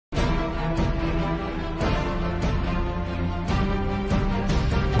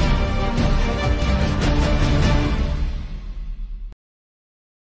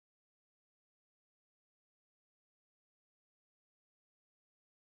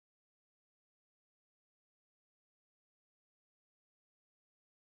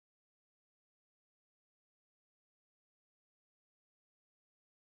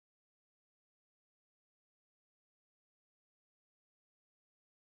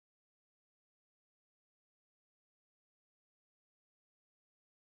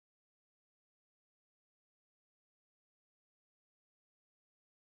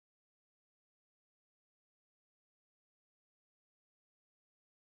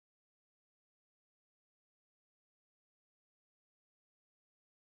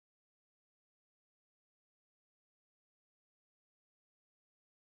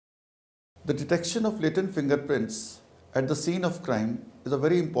The detection of latent fingerprints at the scene of crime is a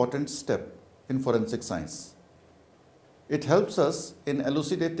very important step in forensic science. It helps us in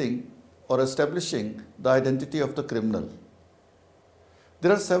elucidating or establishing the identity of the criminal.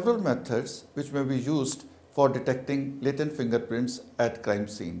 There are several methods which may be used for detecting latent fingerprints at crime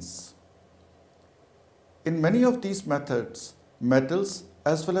scenes. In many of these methods, metals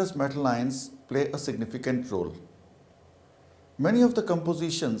as well as metal ions play a significant role. Many of the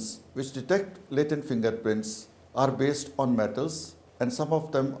compositions which detect latent fingerprints are based on metals, and some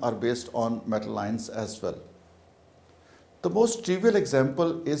of them are based on metal ions as well. The most trivial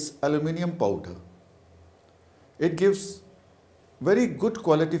example is aluminium powder. It gives very good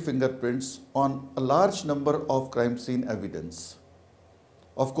quality fingerprints on a large number of crime scene evidence.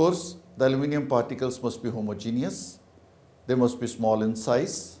 Of course, the aluminium particles must be homogeneous, they must be small in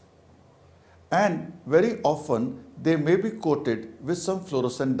size, and very often they may be coated with some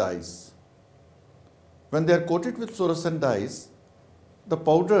fluorescent dyes. When they are coated with fluorescent dyes, the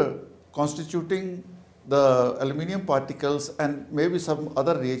powder constituting the aluminium particles and maybe some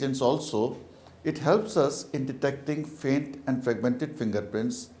other reagents also, it helps us in detecting faint and fragmented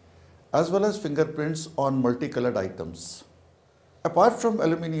fingerprints as well as fingerprints on multicolored items. Apart from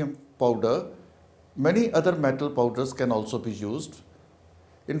aluminium powder, many other metal powders can also be used.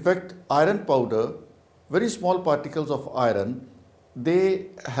 In fact, iron powder, very small particles of iron, they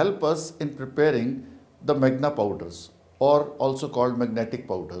help us in preparing the magna powders, or also called magnetic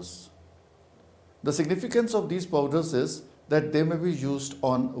powders. The significance of these powders is that they may be used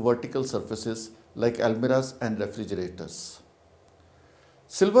on vertical surfaces like almirahs and refrigerators.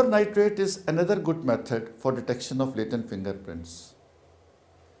 Silver nitrate is another good method for detection of latent fingerprints.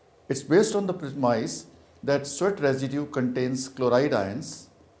 It's based on the premise that sweat residue contains chloride ions.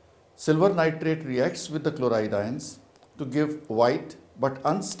 Silver nitrate reacts with the chloride ions to give white but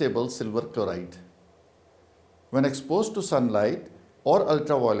unstable silver chloride. When exposed to sunlight or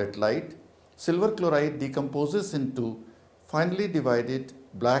ultraviolet light, silver chloride decomposes into finely divided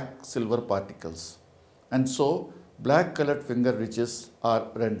black silver particles, and so black colored finger ridges are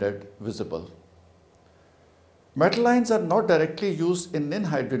rendered visible. Metal ions are not directly used in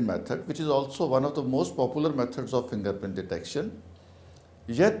ninhydrin method, which is also one of the most popular methods of fingerprint detection.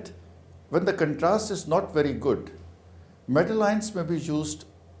 Yet, when the contrast is not very good, metal ions may be used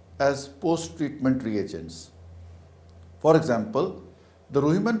as post-treatment reagents. For example, the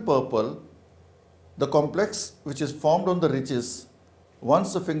Ruhiman purple, the complex which is formed on the ridges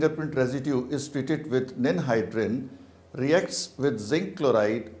once the fingerprint residue is treated with ninhydrin, reacts with zinc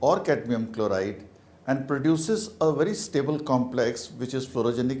chloride or cadmium chloride and produces a very stable complex which is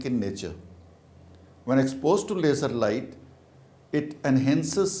fluorogenic in nature. When exposed to laser light, it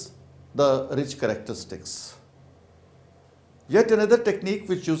enhances the rich characteristics. Yet another technique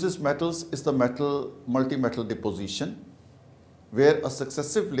which uses metals is the multi-metal deposition, where a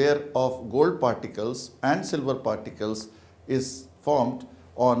successive layer of gold particles and silver particles is formed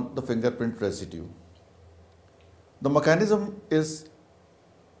on the fingerprint residue. The mechanism is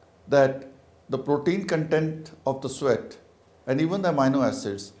that the protein content of the sweat and even the amino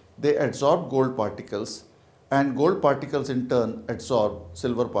acids, they absorb gold particles, and gold particles in turn absorb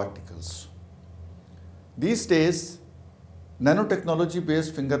silver particles. These days, nanotechnology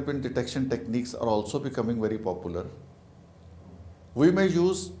based fingerprint detection techniques are also becoming very popular. We may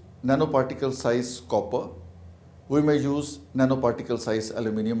use nanoparticle size copper, we may use nanoparticle size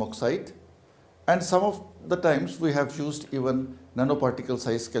aluminum oxide, and some of the times we have used even nanoparticle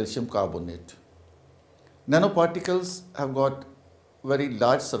size calcium carbonate. Nanoparticles have got very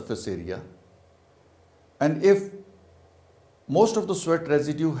large surface area, and if most of the sweat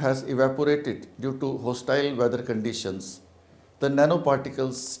residue has evaporated due to hostile weather conditions, the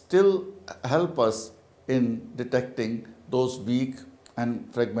nanoparticles still help us in detecting those weak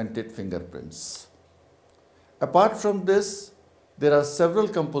and fragmented fingerprints. Apart from this, there are several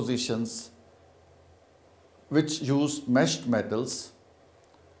compositions which use meshed metals,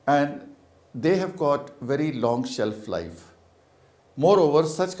 and they have got very long shelf life. Moreover,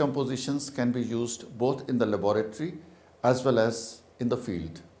 such compositions can be used both in the laboratory as well as in the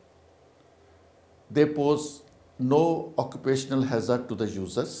field. They pose no occupational hazard to the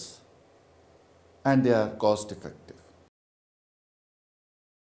users, and they are cost effective.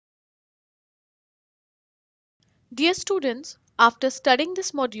 Dear students, after studying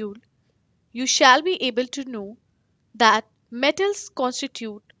this module, you shall be able to know that metals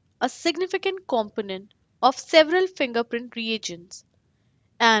constitute a significant component of several fingerprint reagents,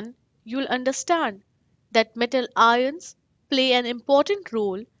 and you'll understand that metal ions play an important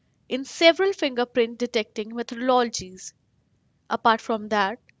role in several fingerprint detecting methodologies. Apart from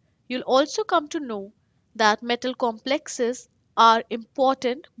that, You'll also come to know that metal complexes are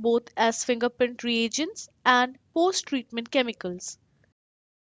important both as fingerprint reagents and post treatment chemicals.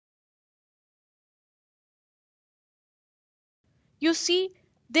 You see,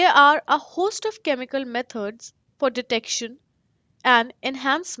 there are a host of chemical methods for detection and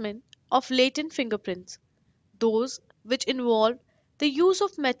enhancement of latent fingerprints. Those which involve the use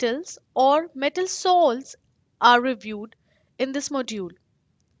of metals or metal salts are reviewed in this module.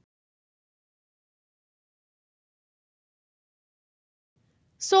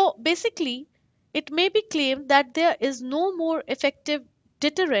 So basically, it may be claimed that there is no more effective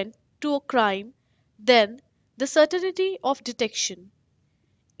deterrent to a crime than the certainty of detection.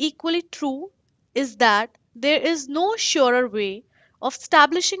 Equally true is that there is no surer way of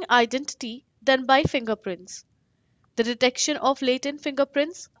establishing identity than by fingerprints. The detection of latent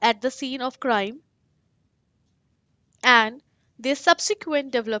fingerprints at the scene of crime and their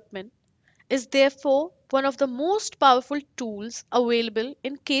subsequent development is therefore one of the most powerful tools available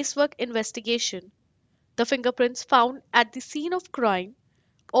in casework investigation. The fingerprints found at the scene of crime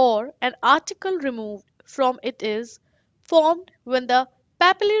or an article removed from it is formed when the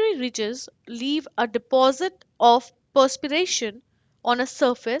papillary ridges leave a deposit of perspiration on a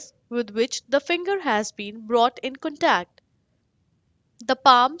surface with which the finger has been brought in contact. The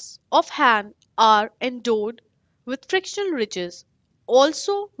palms of hand are endowed with frictional ridges,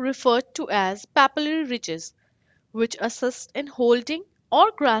 also referred to as papillary ridges, which assist in holding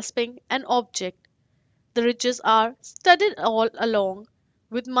or grasping an object. The ridges are studded all along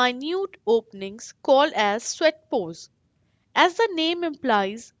with minute openings called as sweat pores. As the name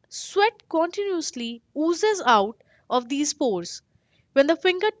implies, sweat continuously oozes out of these pores. When the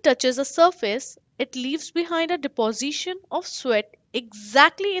finger touches a surface, it leaves behind a deposition of sweat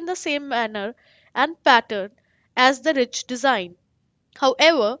exactly in the same manner and pattern as the ridge design.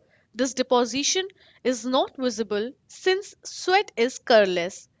 However, this deposition is not visible since sweat is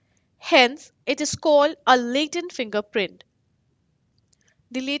colorless. Hence, it is called a latent fingerprint.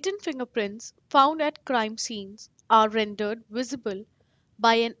 The latent fingerprints found at crime scenes are rendered visible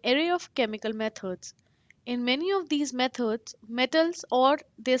by an array of chemical methods. In many of these methods, metals or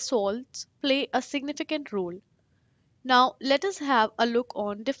their salts play a significant role. Now, let us have a look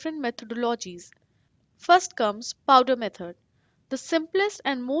on different methodologies. First comes powder method. The simplest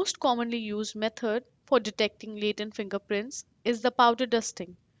and most commonly used method for detecting latent fingerprints is the powder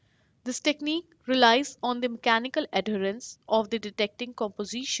dusting. This technique relies on the mechanical adherence of the detecting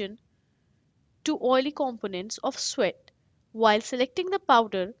composition to oily components of sweat. While selecting the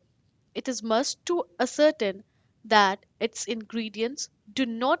powder, it is must to ascertain that its ingredients do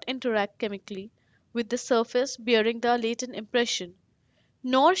not interact chemically with the surface bearing the latent impression,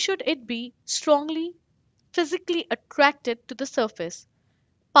 nor should it be strongly physically attracted to the surface.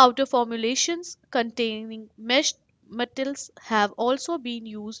 Powder formulations containing meshed metals have also been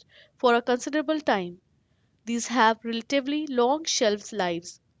used for a considerable time. These have relatively long shelf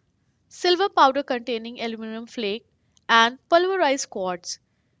lives. Silver powder containing aluminum flake and pulverized quartz,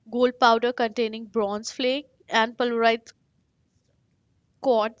 gold powder containing bronze flake and pulverized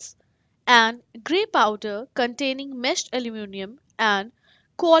quartz, and gray powder containing meshed aluminum and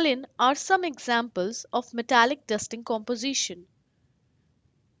kaolin are some examples of metallic dusting composition.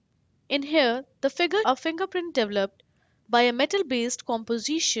 In here, the figure a fingerprint developed by a metal-based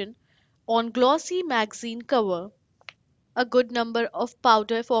composition on glossy magazine cover. A good number of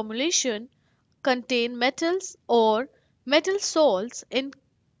powder formulation contain metals or metal salts in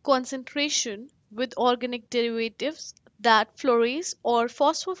concentration with organic derivatives that fluoresce or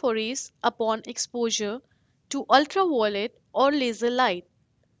phosphoresce upon exposure to ultraviolet or laser light.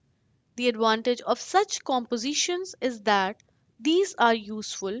 The advantage of such compositions is that these are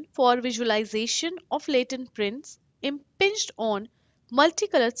useful for visualization of latent prints impinged on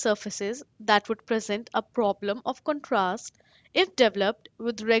multicolored surfaces that would present a problem of contrast if developed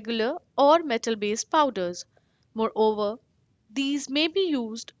with regular or metal based powders. Moreover, these may be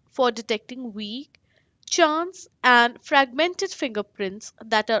used for detecting weak, chance, and fragmented fingerprints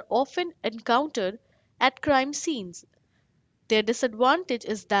that are often encountered at crime scenes. Their disadvantage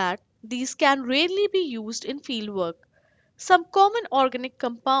is that these can rarely be used in fieldwork. Some common organic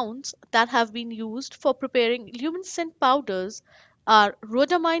compounds that have been used for preparing luminescent powders are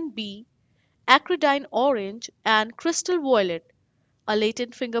rhodamine B, acridine orange, and crystal violet. A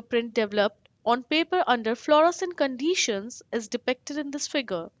latent fingerprint developed on paper under fluorescent conditions is depicted in this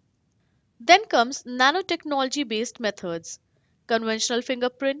figure. Then comes nanotechnology based methods. Conventional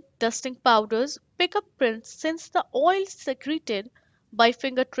fingerprint dusting powders pick up prints since the oil secreted by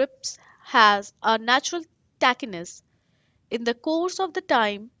fingertips has a natural tackiness. In the course of the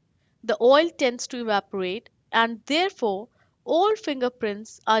time, The oil tends to evaporate, and therefore all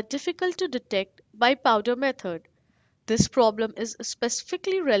fingerprints are difficult to detect by powder method. This problem is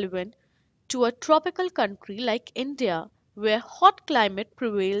specifically relevant to a tropical country like India, where hot climate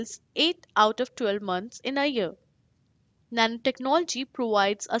prevails 8 out of 12 months in a year. Nanotechnology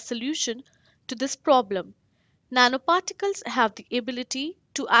provides a solution to this problem. Nanoparticles have the ability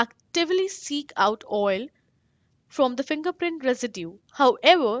to actively seek out oil from the fingerprint residue,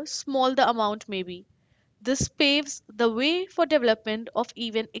 however small the amount may be. This paves the way for development of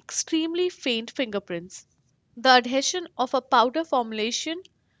even extremely faint fingerprints. The adhesion of a powder formulation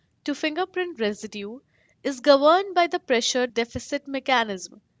to fingerprint residue is governed by the pressure deficit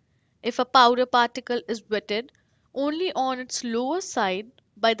mechanism. If a powder particle is wetted only on its lower side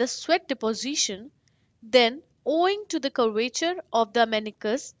by the sweat deposition, then owing to the curvature of the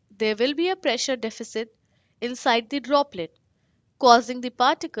meniscus, there will be a pressure deficit inside the droplet, causing the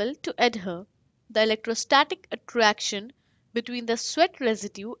particle to adhere. The electrostatic attraction between the sweat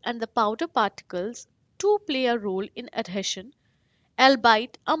residue and the powder particles too play a role in adhesion,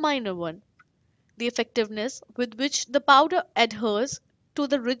 albeit a minor one. The effectiveness with which the powder adheres to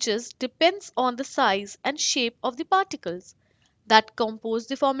the ridges depends on the size and shape of the particles that compose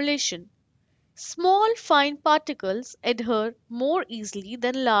the formulation. Small fine particles adhere more easily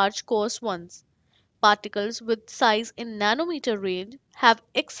than large coarse ones. Particles with size in nanometer range have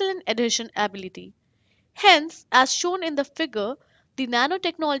excellent adhesion ability. Hence, as shown in the figure, the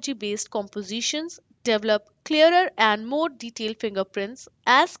nanotechnology based compositions develop clearer and more detailed fingerprints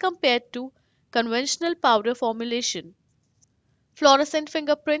as compared to conventional powder formulation. Fluorescent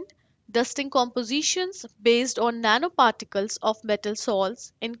fingerprint dusting compositions based on nanoparticles of metal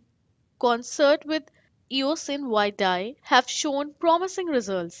salts in concert with eosin Y dye have shown promising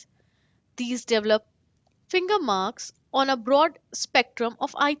results. These develop finger marks on a broad spectrum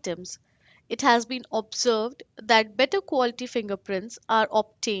of items. It has been observed that better quality fingerprints are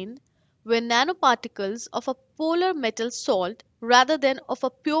obtained when nanoparticles of a polar metal salt rather than of a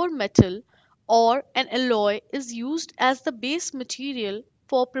pure metal or an alloy is used as the base material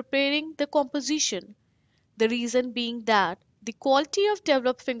for preparing the composition. The reason being that the quality of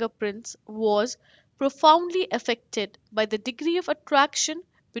developed fingerprints was profoundly affected by the degree of attraction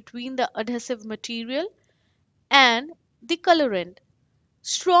between the adhesive material and the colorant.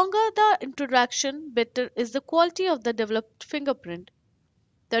 Stronger the interaction, better is the quality of the developed fingerprint.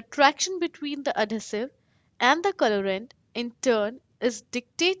 The attraction between the adhesive and the colorant, in turn, is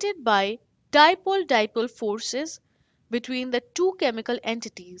dictated by dipole dipole forces between the two chemical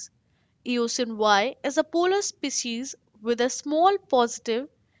entities. Eosin Y is a polar species with a small positive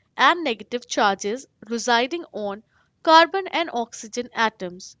and negative charges residing on carbon and oxygen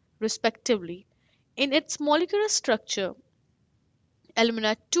atoms, respectively. In its molecular structure,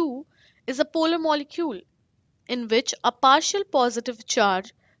 alumina 2 is a polar molecule in which a partial positive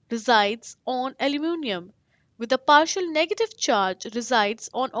charge resides on aluminium, with a partial negative charge resides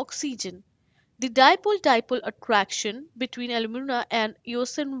on oxygen. The dipole-dipole attraction between alumina and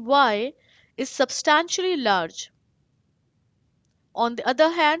eosin Y is substantially large. On the other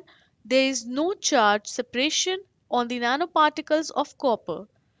hand, there is no charge separation on the nanoparticles of copper.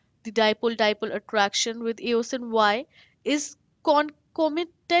 The dipole-dipole attraction with eosin Y is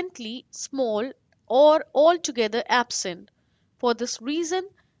concomitantly small or altogether absent. For this reason,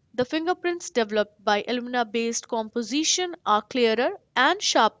 the fingerprints developed by alumina-based composition are clearer and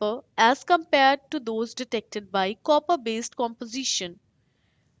sharper as compared to those detected by copper-based composition.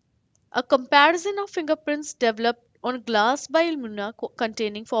 A comparison of fingerprints developed on glass by alumina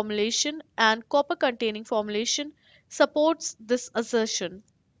containing formulation and copper containing formulation supports this assertion.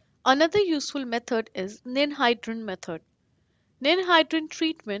 Another useful method is ninhydrin method. Ninhydrin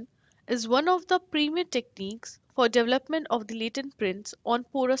treatment is one of the premier techniques for development of the latent prints on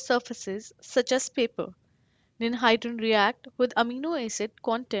porous surfaces such as paper. Ninhydrin react with amino acid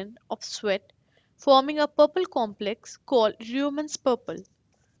content of sweat, forming a purple complex called Reuman's purple.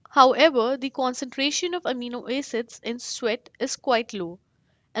 However, the concentration of amino acids in sweat is quite low,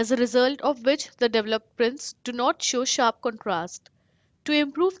 as a result of which the developed prints do not show sharp contrast. To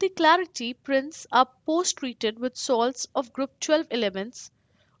improve the clarity, prints are post-treated with salts of group 12 elements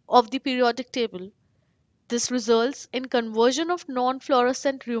of the periodic table. This results in conversion of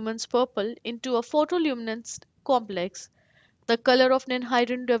non-fluorescent Reuman's purple into a photoluminescent complex. The color of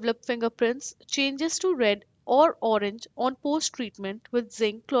ninhydrin developed fingerprints changes to red or orange on post-treatment with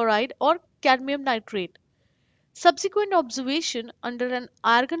zinc chloride or cadmium nitrate. Subsequent observation under an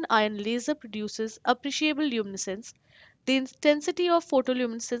argon ion laser produces appreciable luminescence. The intensity of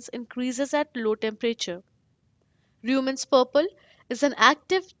photoluminescence increases at low temperature. Reuman's purple is an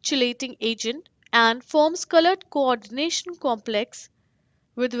active chelating agent and forms colored coordination complex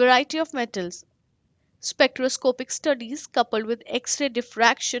with variety of metals. Spectroscopic studies coupled with X-ray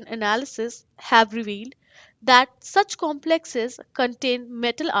diffraction analysis have revealed that such complexes contain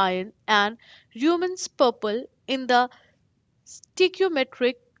metal iron and Raman's purple in the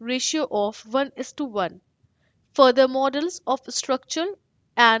stoichiometric ratio of 1:1. Further models of structural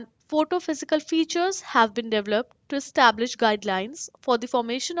and photophysical features have been developed to establish guidelines for the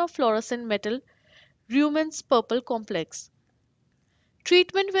formation of fluorescent metal Raman's purple complex.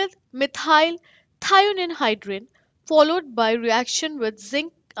 Treatment with methyl thionine followed by reaction with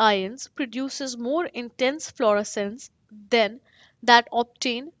zinc ions produces more intense fluorescence than that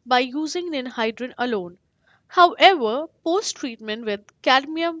obtained by using ninhydrin alone. However, post-treatment with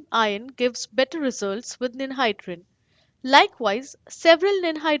cadmium ion gives better results with ninhydrin. Likewise, several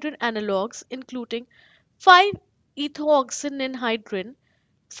ninhydrin analogues including 5-ethoxyninhydrin,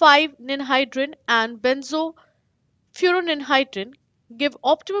 5-ninhydrin and benzofuranninhydrin give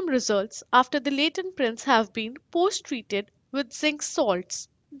optimum results after the latent prints have been post-treated with zinc salts.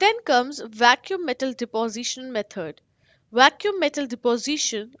 Then comes vacuum metal deposition method. Vacuum metal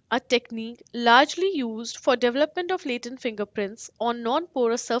deposition, a technique largely used for development of latent fingerprints on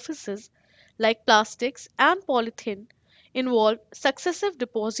non-porous surfaces like plastics and polythene, involve successive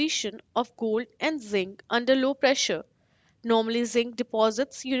deposition of gold and zinc under low pressure. Normally, zinc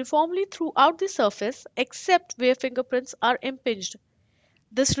deposits uniformly throughout the surface except where fingerprints are impinged.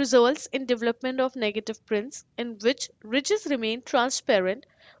 This results in development of negative prints in which ridges remain transparent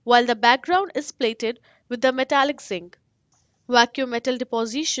while the background is plated with the metallic zinc. Vacuum metal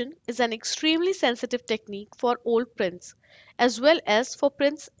deposition is an extremely sensitive technique for old prints, as well as for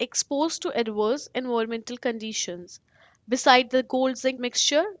prints exposed to adverse environmental conditions. Beside the gold zinc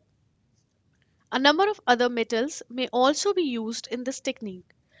mixture, a number of other metals may also be used in this technique.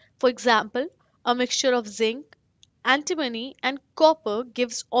 For example, a mixture of zinc, antimony, and copper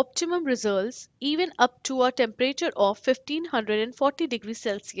gives optimum results even up to a temperature of 1540 degrees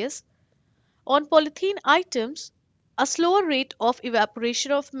Celsius. On polythene items, a slower rate of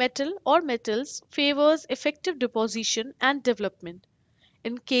evaporation of metal or metals favors effective deposition and development.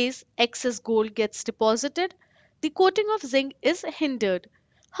 In case excess gold gets deposited, the coating of zinc is hindered.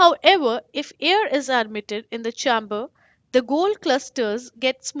 However, if air is admitted in the chamber, the gold clusters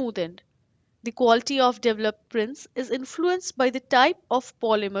get smoothened. The quality of developed prints is influenced by the type of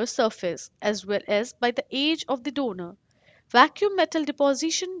polymer surface as well as by the age of the donor. Vacuum metal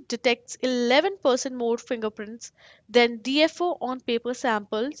deposition detects 11% more fingerprints than DFO on paper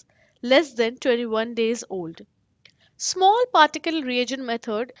samples less than 21 days old. Small particle reagent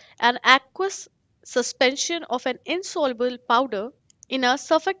method, an aqueous suspension of an insoluble powder in a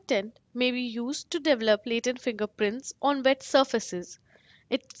surfactant may be used to develop latent fingerprints on wet surfaces.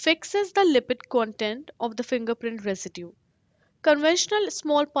 It fixes the lipid content of the fingerprint residue. Conventional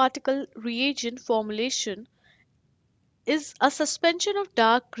small particle reagent formulation is a suspension of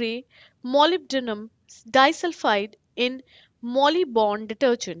dark gray molybdenum disulfide in molybond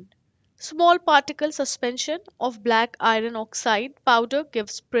detergent. Small particle suspension of black iron oxide powder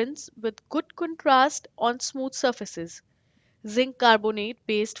gives prints with good contrast on smooth surfaces. Zinc carbonate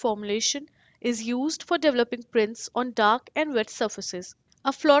based formulation is used for developing prints on dark and wet surfaces.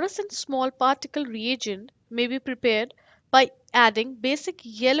 A fluorescent small particle reagent may be prepared by adding basic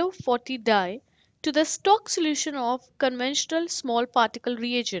yellow 40 dye to the stock solution of conventional small particle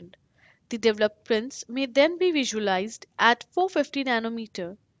reagent. The developed prints may then be visualized at 450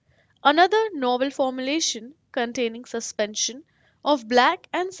 nanometer. Another novel formulation containing suspension of black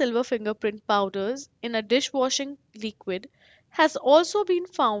and silver fingerprint powders in a dishwashing liquid has also been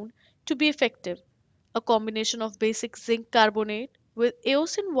found to be effective. A combination of basic zinc carbonate with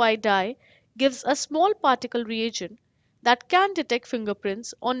eosin Y dye gives a small particle reagent that can detect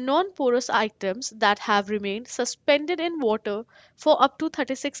fingerprints on non-porous items that have remained suspended in water for up to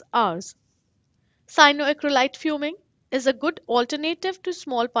 36 hours. Cyanoacrylate fuming is a good alternative to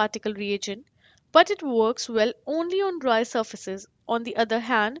small particle reagent, but it works well only on dry surfaces. On the other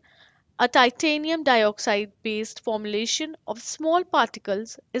hand, a titanium dioxide based formulation of small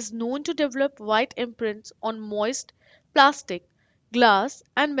particles is known to develop white imprints on moist plastic, glass,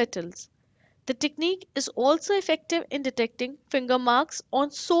 and metals. The technique is also effective in detecting finger marks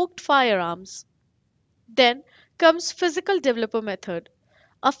on soaked firearms. Then comes physical developer method.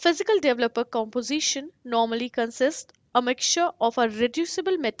 A physical developer composition normally consists a mixture of a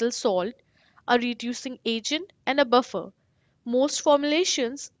reducible metal salt, a reducing agent, and a buffer. Most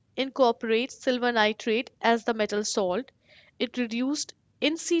formulations incorporate silver nitrate as the metal salt. It reduced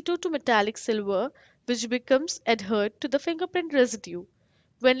in situ to metallic silver which becomes adhered to the fingerprint residue.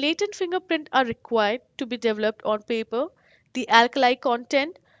 When latent fingerprints are required to be developed on paper, the alkali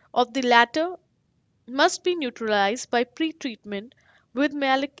content of the latter must be neutralized by pre-treatment with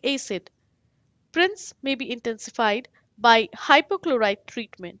malic acid. Prints may be intensified by hypochlorite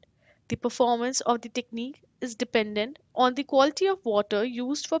treatment. The performance of the technique is dependent on the quality of water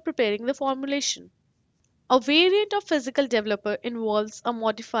used for preparing the formulation. A variant of physical developer involves a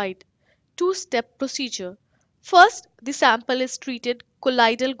modified two-step procedure. First, the sample is treated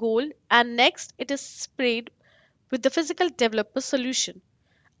colloidal gold and next it is sprayed with the physical developer solution.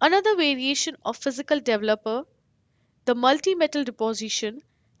 Another variation of physical developer, the multi-metal deposition,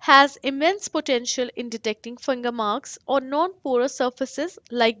 has immense potential in detecting finger marks on non-porous surfaces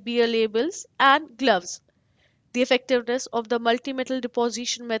like beer labels and gloves. The effectiveness of the multi-metal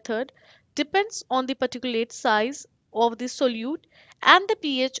deposition method depends on the particulate size of the solute and the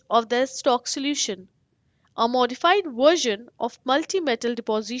pH of the stock solution. A modified version of multi-metal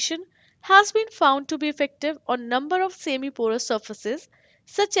deposition has been found to be effective on a number of semi-porous surfaces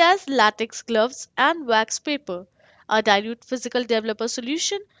such as latex gloves and wax paper. A dilute physical developer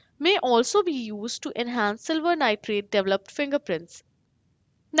solution may also be used to enhance silver nitrate developed fingerprints.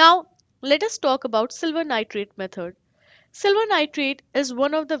 Now, let us talk about silver nitrate method. Silver nitrate is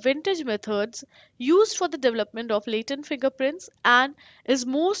one of the vintage methods used for the development of latent fingerprints and is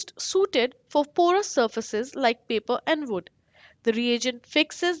most suited for porous surfaces like paper and wood. The reagent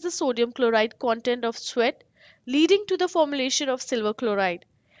fixes the sodium chloride content of sweat, leading to the formulation of silver chloride.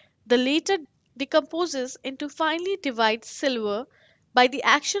 The latter decomposes into finely divided silver by the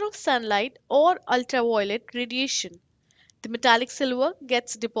action of sunlight or ultraviolet radiation. The metallic silver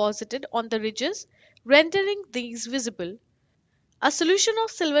gets deposited on the ridges, rendering these visible. A solution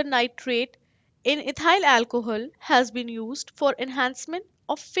of silver nitrate in ethyl alcohol has been used for enhancement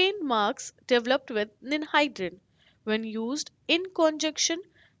of faint marks developed with ninhydrin. When used in conjunction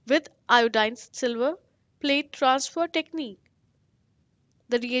with iodine silver plate transfer technique,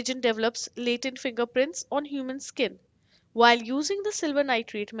 the reagent develops latent fingerprints on human skin. While using the silver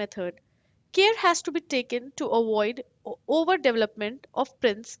nitrate method, care has to be taken to avoid overdevelopment of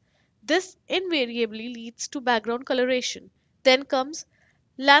prints. This invariably leads to background coloration. Then comes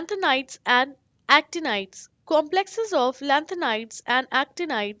lanthanides and actinides. Complexes of lanthanides and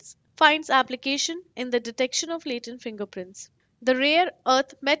actinides finds application in the detection of latent fingerprints. The rare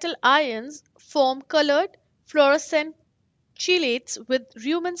earth metal ions form colored fluorescent chelates with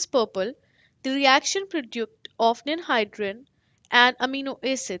Raman's purple, the reaction product of ninhydrin and amino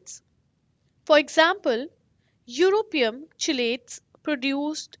acids. For example, europium chelates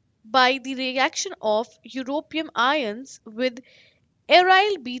produced by the reaction of europium ions with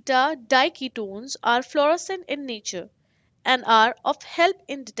aryl beta diketones are fluorescent in nature and are of help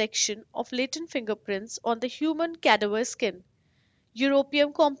in detection of latent fingerprints on the human cadaver skin.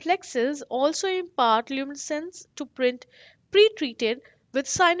 Europium complexes also impart luminescence to print pre-treated with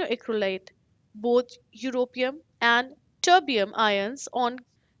cyanoacrylate. Both europium and terbium ions on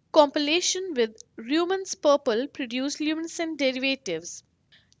compilation with Raman's purple produce luminescent derivatives.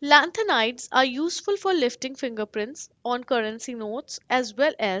 Lanthanides are useful for lifting fingerprints on currency notes as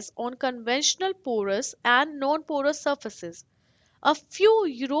well as on conventional porous and non-porous surfaces. A few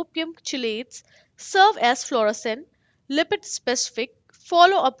European chelates serve as fluorescent, lipid-specific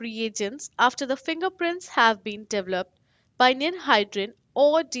follow-up reagents after the fingerprints have been developed by ninhydrin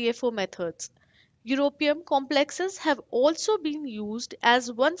or DFO methods. Europium complexes have also been used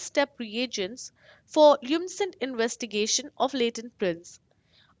as one-step reagents for luminescent investigation of latent prints.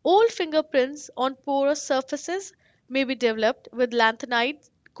 Old fingerprints on porous surfaces may be developed with lanthanide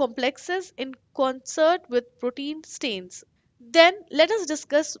complexes in concert with protein stains. Then let us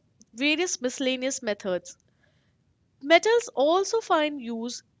discuss various miscellaneous methods. Metals also find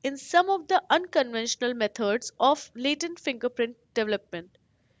use in some of the unconventional methods of latent fingerprint development.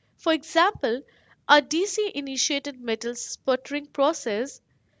 For example, a DC initiated metal sputtering process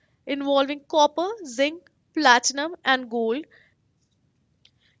involving copper, zinc, platinum, and gold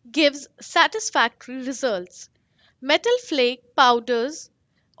gives satisfactory results. Metal flake powders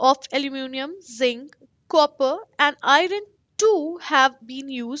of aluminium, zinc, copper, and iron too have been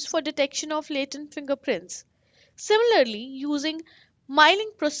used for detection of latent fingerprints. Similarly, using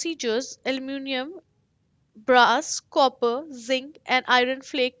milling procedures, aluminium, brass, copper, zinc, and iron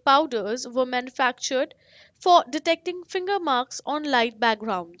flake powders were manufactured for detecting finger marks on light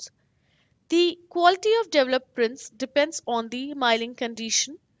backgrounds. The quality of developed prints depends on the milling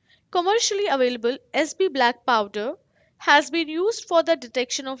condition. Commercially available SB black powder has been used for the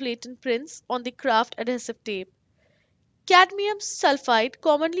detection of latent prints on the craft adhesive tape. Cadmium sulfide,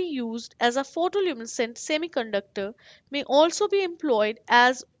 commonly used as a photoluminescent semiconductor, may also be employed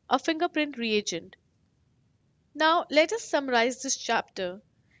as a fingerprint reagent. Now, let us summarize this chapter.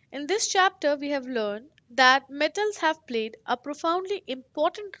 In this chapter, we have learned that metals have played a profoundly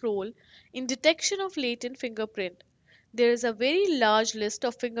important role in detection of latent fingerprint. There is a very large list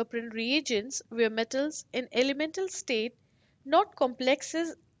of fingerprint reagents where metals in elemental state, not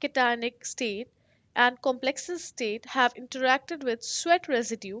complexes cationic state, and complexes state have interacted with sweat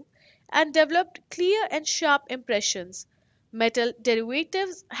residue and developed clear and sharp impressions. Metal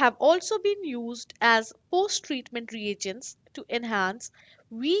derivatives have also been used as post treatment reagents to enhance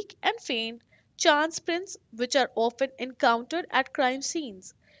weak and faint chance prints, which are often encountered at crime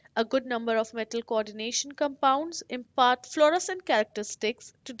scenes. A good number of metal coordination compounds impart fluorescent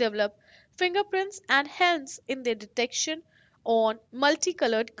characteristics to develop fingerprints and hence in their detection on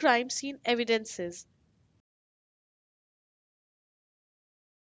multicolored crime scene evidences.